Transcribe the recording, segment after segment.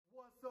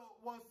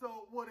What's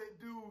up? What it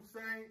do,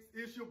 Saints?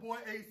 It's your boy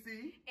AC.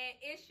 And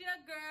it's your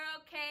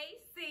girl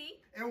KC.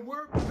 And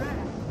we're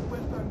back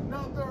with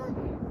another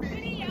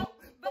video.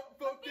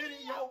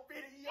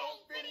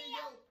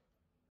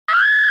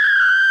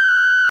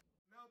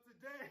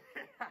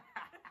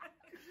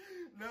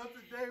 Now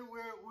today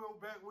we're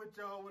back with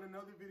y'all with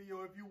another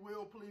video. If you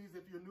will, please,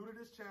 if you're new to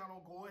this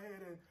channel, go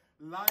ahead and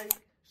like,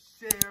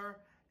 share,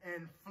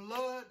 and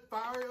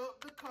fire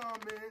up the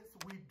comments.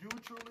 We do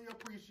truly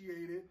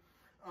appreciate it.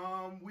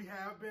 We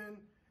have been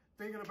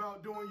thinking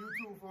about doing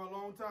YouTube for a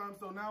long time,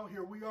 so now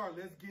here we are.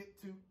 Let's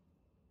get to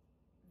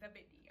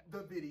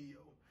the video.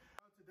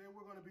 Today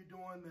we're going to be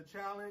doing the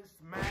challenge,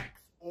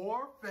 smacks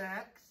or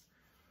facts.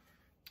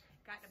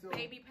 Got the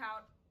baby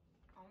pout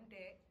on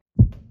deck,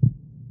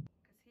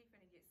 because he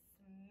finna get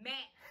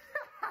smacked.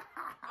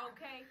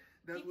 Okay?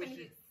 That's he what finna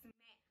get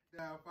smacked.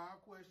 There are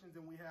 5 questions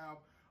and we have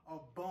a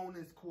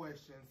bonus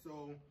question.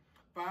 So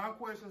 5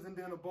 questions and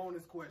then a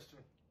bonus question.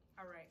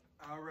 All right.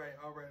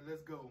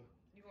 Let's go.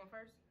 You going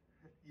first?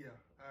 Yeah,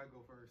 I'll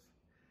go first.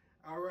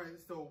 All right,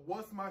 so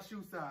what's my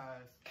shoe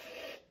size?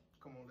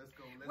 Come on, let's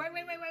go. Wait.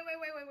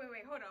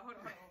 Hold on.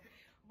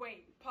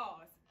 Wait,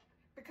 pause.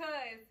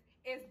 Because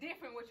it's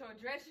different with your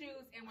dress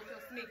shoes and with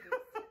your sneakers.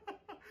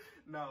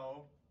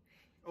 No.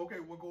 Okay,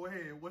 well, go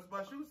ahead. What's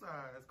my shoe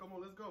size? Come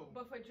on, let's go.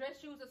 But for dress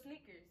shoes or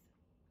sneakers?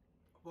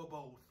 For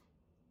both.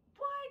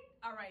 What?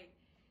 All right.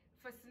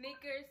 For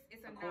sneakers,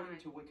 it's a 9.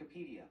 According to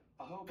Wikipedia,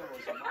 a hobo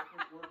is a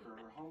migrant worker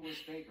or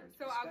homeless vagrant.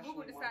 So our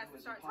Google decides to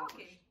start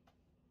talking.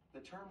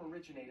 The term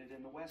originated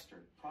in the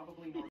Western,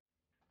 probably North.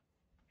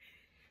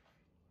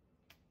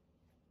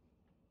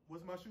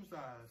 What's my shoe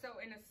size? So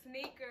in a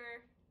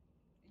sneaker,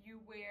 you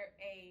wear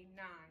a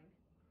 9.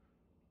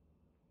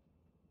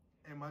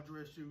 And my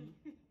dress shoe?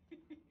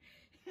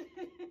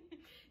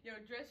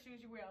 Your dress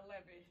shoes, you wear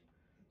 11.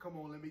 Come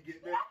on, let me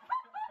get that.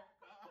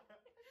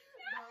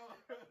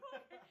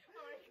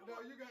 No,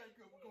 you got it.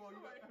 Come on,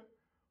 you got it.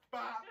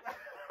 5.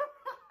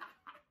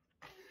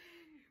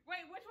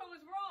 Wait, which one was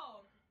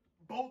wrong?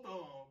 Both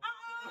of them.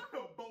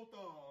 Both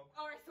of them.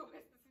 All right, so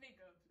what's the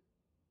sneaker?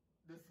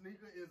 The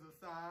sneaker is a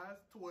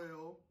size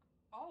 12.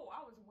 Oh,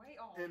 I was way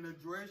off. And the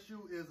dress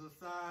shoe is a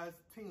size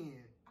 10.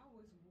 I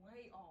was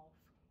way off.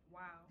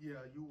 Wow.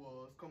 Yeah, you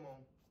was. Come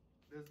on.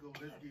 Let's go.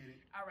 Let's get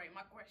it. All right,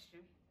 my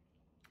question.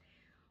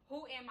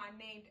 Who am I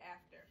named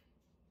after?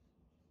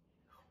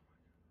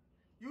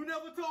 You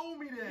never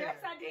told me that. Yes,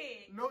 I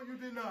did. No, you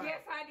did not.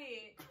 Yes, I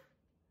did.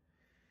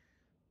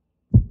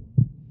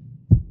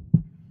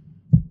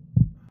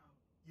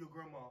 Your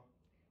grandma.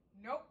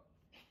 Nope.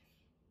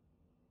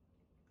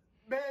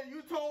 Man,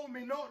 you told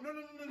me. No. You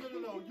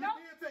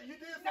did say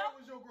it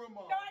was your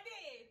grandma. No, I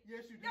did.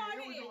 Yes, you did. No,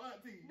 it was your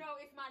auntie.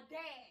 No, it's my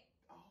dad.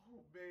 Oh,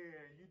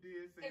 man, you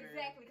did say that.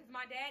 Exactly, because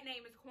my dad's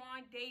name is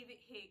Quan David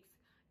Hicks,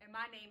 and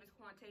my name is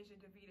Quantasia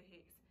Davita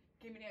Hicks.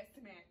 Give me that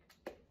smack.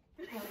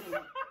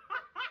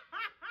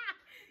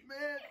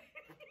 Man,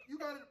 you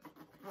got it.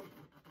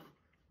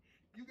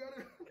 You got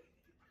it.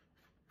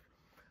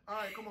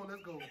 All right, come on,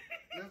 let's go.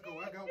 Let's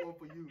go. I got one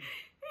for you.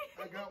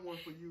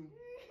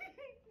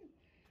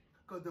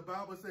 Because the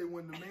Bible say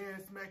when the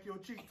man smack your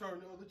cheek, turn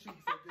the other cheek.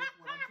 So guess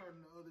what? I'm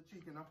turning the other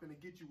cheek, and I'm finna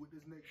get you with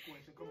this next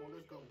question. Come on,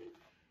 let's go.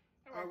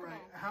 All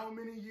right. How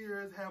many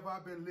years have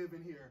I been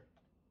living here?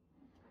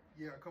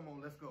 Yeah, come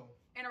on, let's go.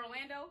 In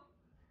Orlando?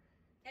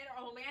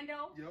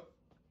 Yep.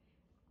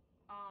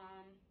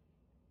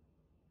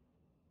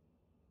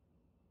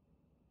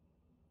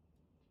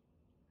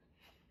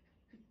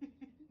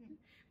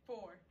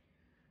 4.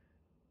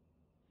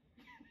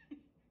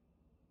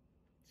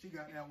 She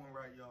got that one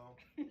right, y'all.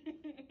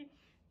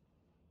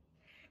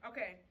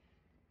 Okay.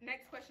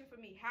 Next question for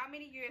me. How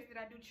many years did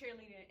I do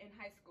cheerleading in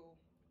high school?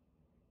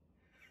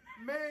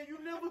 Man,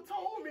 you never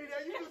told me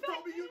that. You just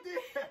told me you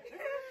did.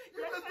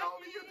 You just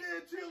told me you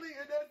did cheerleading,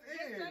 and that's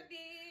it. Yes, I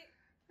did.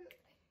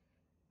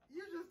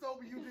 You just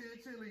told me you did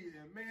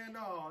cheerleading. Man,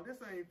 no,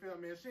 this ain't fair,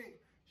 man. She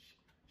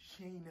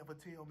ain't never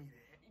tell me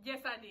that.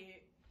 Yes, I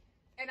did.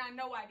 And I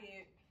know I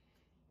did.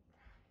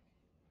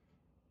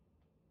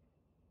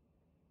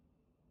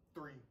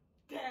 3.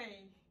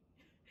 Dang.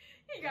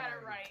 He got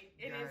it right.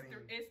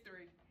 It's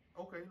 3.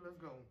 Okay, let's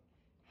go.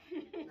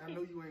 I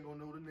know you ain't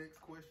gonna know the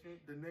next question.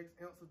 The next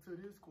answer to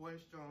this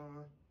question.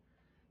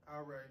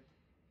 All right.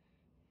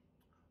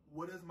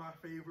 What is my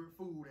favorite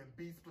food? And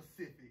be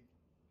specific.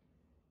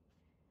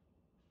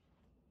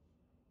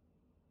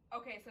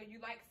 Okay, so you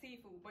like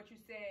seafood, but you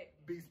said...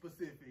 Be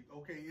specific.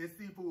 Okay, it's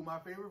seafood. My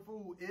favorite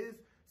food is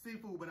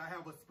seafood, but I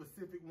have a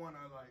specific one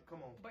I like.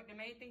 Come on. But the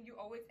main thing you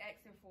always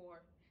asking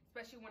for,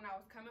 especially when I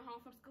was coming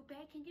home from school,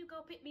 Babe, can you go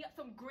pick me up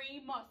some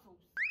green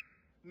mussels?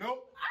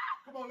 Nope.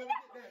 Come on, let me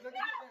get that. Let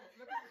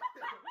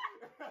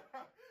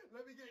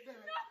me get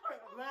that.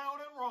 Loud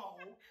and wrong.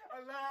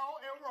 Loud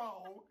and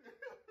wrong.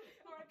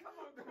 All right, come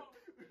on.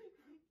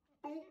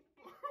 Boop.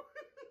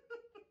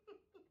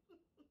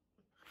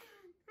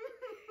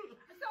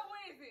 So what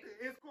is it?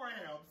 It's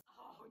crabs.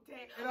 Oh,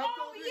 dang. And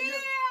Oh,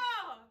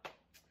 yeah.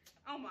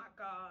 Oh, my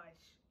gosh.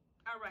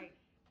 All right.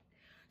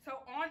 So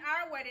on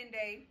our wedding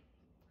day,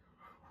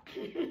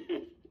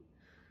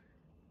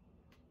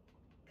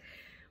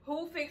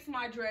 Who fixed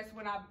my dress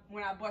when I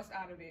bust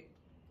out of it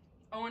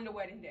on the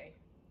wedding day?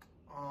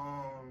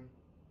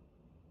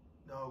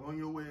 No, on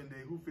your wedding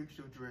day, who fixed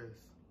your dress?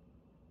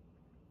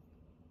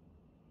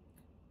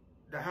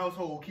 The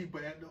household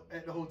keeper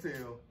at the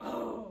hotel.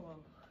 Oh.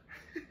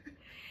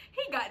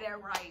 He got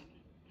that right.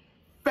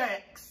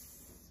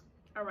 Facts.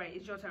 All right,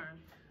 it's your turn.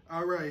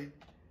 All right.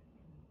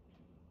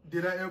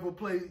 Did I ever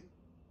play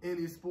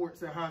any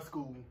sports in high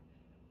school?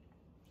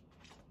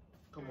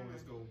 Come on,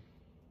 let's go.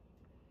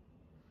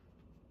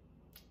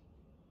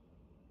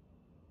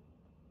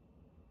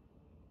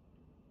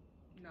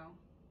 No.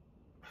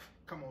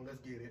 Come on, let's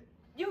get it.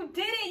 You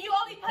didn't. You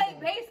only played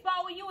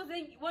baseball when you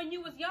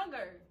was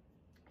younger.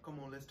 Come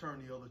on, let's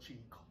turn the other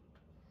cheek.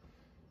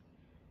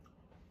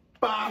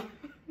 Bop.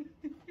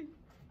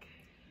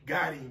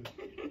 Got him.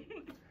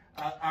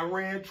 I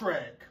ran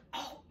track.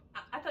 Oh,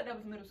 I thought that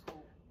was middle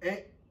school.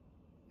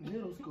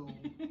 Middle school?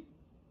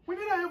 When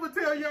did I ever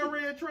tell you I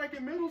ran track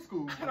in middle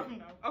school? I don't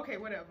know. Okay,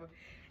 whatever.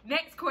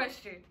 Next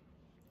question.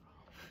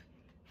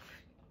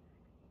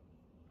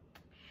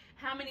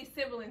 How many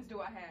siblings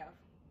do I have?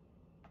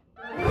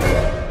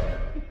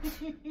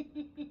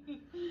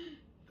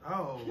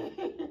 Oh.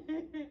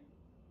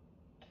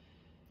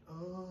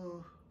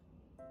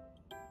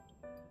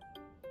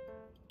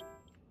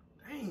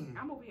 Dang.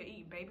 I'm over here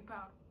eating baby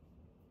powder.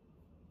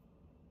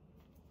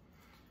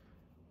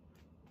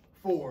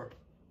 4.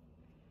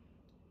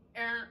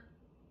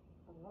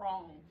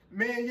 Wrong.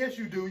 Man, yes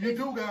you do. You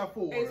do got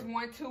 4. It's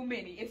 1 too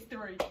many. It's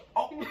 3.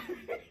 Oh.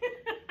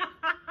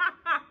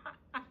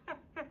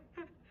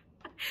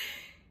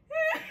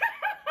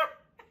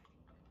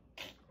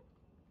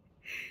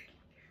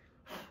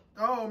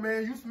 Oh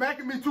man, you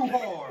smacking me too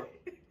hard.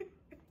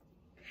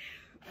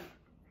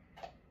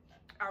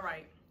 All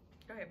right.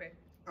 Go ahead, babe.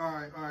 All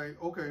right,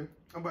 okay.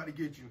 I'm about to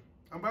get you.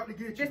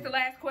 Just the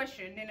last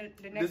question, then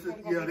the next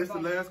one. Yeah, this is the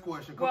last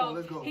question. Come on,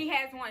 let's go. He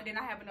has one, then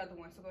I have another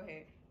one, so go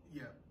ahead.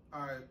 Yeah,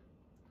 all right.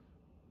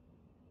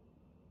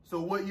 So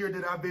what year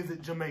did I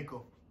visit Jamaica?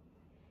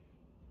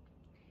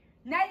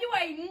 Now you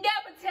ain't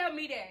never tell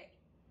me that.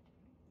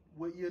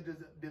 What year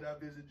did I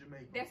visit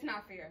Jamaica? That's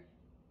not fair.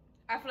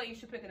 I feel like you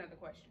should pick another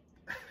question.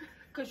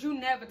 Because you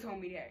never told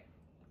me that.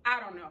 I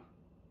don't know.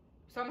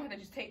 So I'm going to have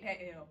to just take that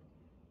L.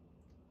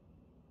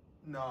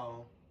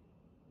 No.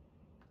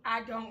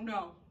 I don't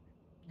know.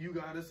 You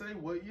got to say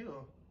what year.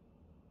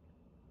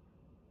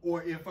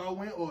 Or if I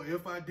went or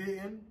if I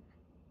didn't.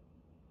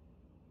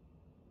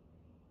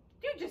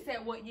 You just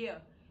said what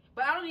year.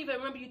 But I don't even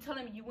remember you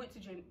telling me you went to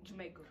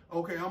Jamaica.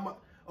 Okay,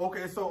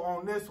 okay, so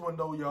on this one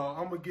though, y'all,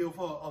 I'm going to give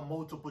her a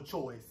multiple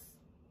choice.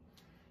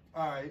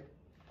 All right.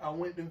 I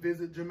went to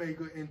visit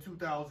Jamaica in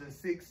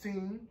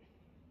 2016,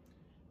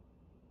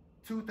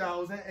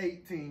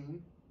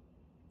 2018.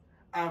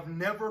 I've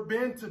never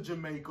been to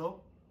Jamaica,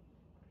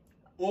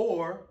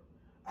 or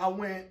I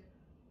went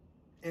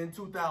in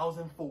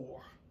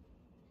 2004.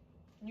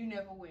 You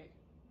never went.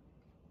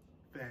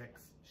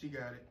 Facts. She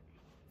got it.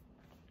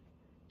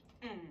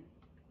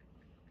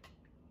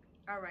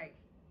 All right.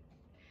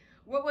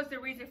 What was the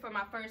reason for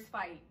my first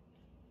fight?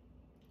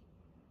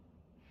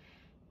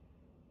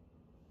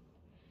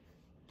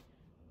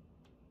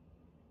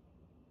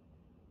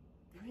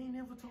 You ain't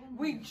never told me.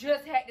 We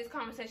just had this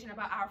conversation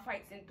about our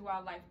fights through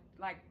our life,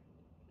 like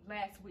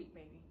last week,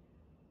 maybe.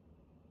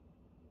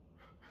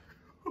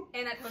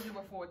 And I told you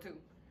before too.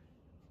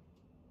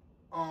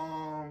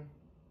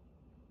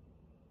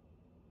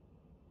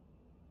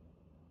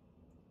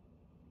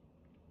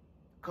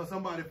 Cause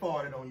somebody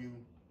farted on you.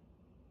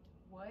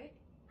 What?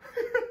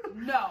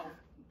 No.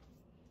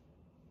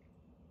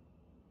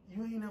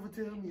 You ain't never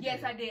tell me.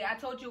 Yes, that. I did. I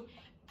told you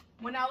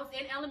when I was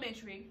in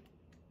elementary,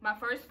 my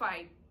first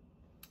fight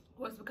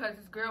was because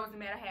this girl was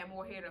mad I had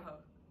more hair than her.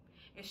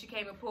 And she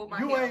came and pulled my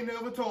hair. You ain't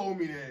never told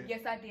me that.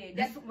 Yes, I did.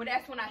 That's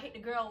when I hit the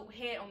girl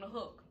head on the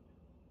hook.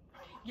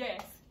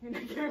 Yes. And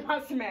I gave her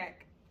my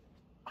smack.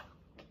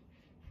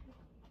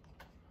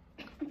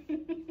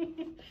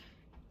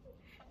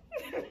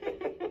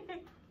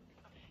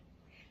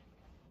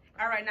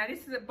 All right, now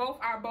this is both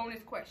our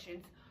bonus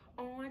questions.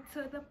 On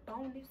to the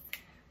bonus.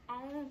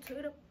 On to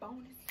the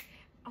bonus.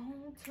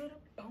 On to the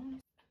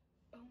bonus.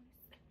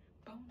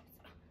 Bonus.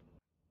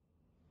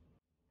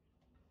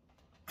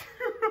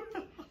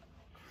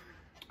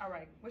 All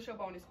right, what's your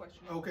bonus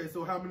question? Okay,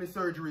 so how many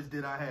surgeries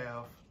did I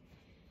have?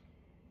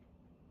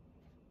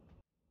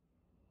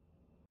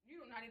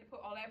 You do not need to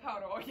put all that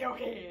powder on your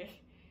head.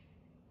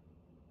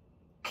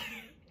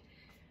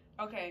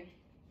 Okay.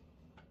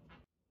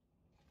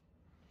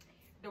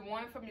 The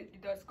one from the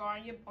scar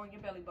on your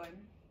belly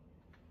button,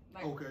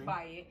 like okay.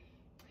 By it.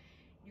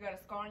 You got a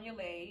scar on your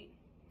leg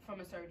from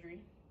a surgery.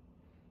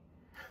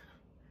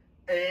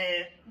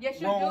 And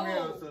yes, you wrong do.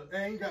 answer.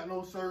 I ain't got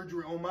no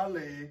surgery on my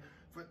leg.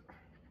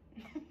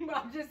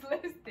 I'm just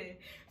listing.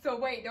 So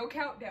wait, don't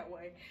count that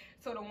way.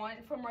 So the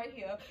one from right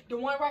here, the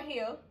one right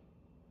here.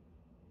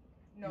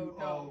 No,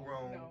 all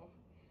wrong. No.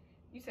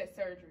 You said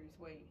surgeries.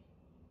 Wait.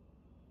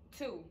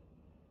 2.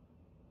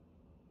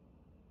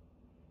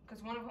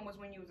 Because one of them was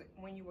when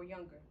you were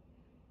younger.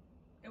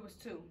 It was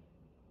 2.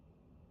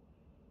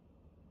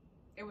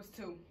 It was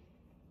 2.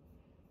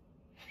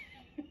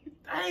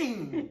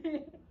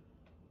 Dang!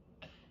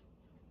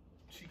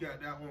 She got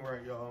that one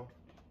right, y'all.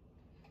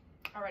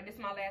 All right, this is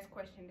my last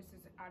question. This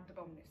is the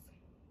bonus.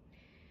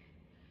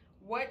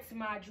 What's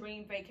my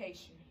dream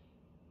vacation?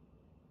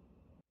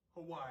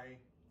 Hawaii.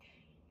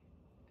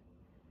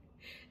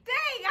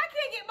 Dang, I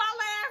can't get my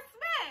last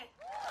smack.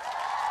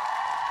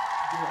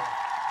 Yeah,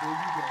 there you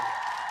go.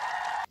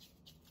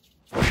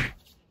 No!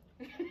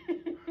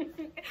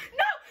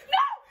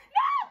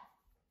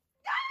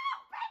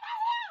 Pay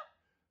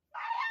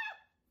my help!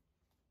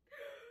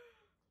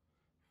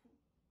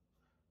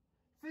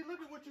 See,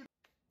 look at what you...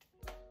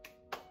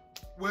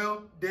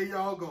 Well, there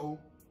y'all go.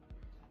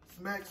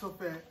 Smacks or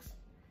facts.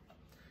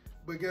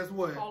 But guess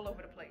what? All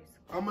over the place.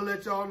 I'm going to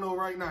let y'all know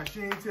right now.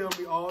 She ain't tell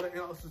me all the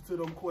answers to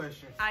them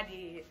questions. I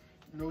did.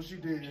 No, she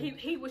didn't.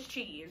 He was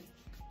cheating.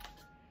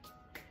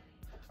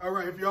 All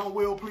right, if y'all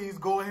will, please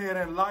go ahead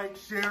and like,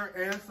 share,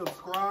 and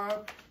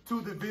subscribe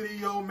to the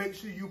video. Make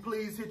sure you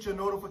please hit your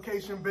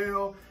notification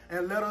bell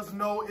and let us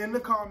know in the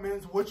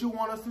comments what you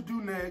want us to do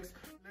next.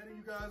 Letting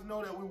you guys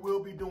know that we will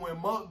be doing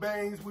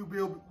mukbangs, we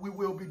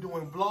will be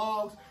doing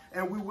vlogs,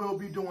 and we will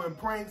be doing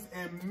pranks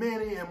and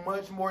many and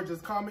much more.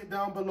 Just comment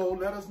down below.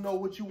 Let us know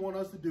what you want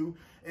us to do.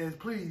 And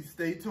please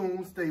stay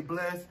tuned, stay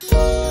blessed,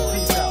 and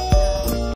peace out.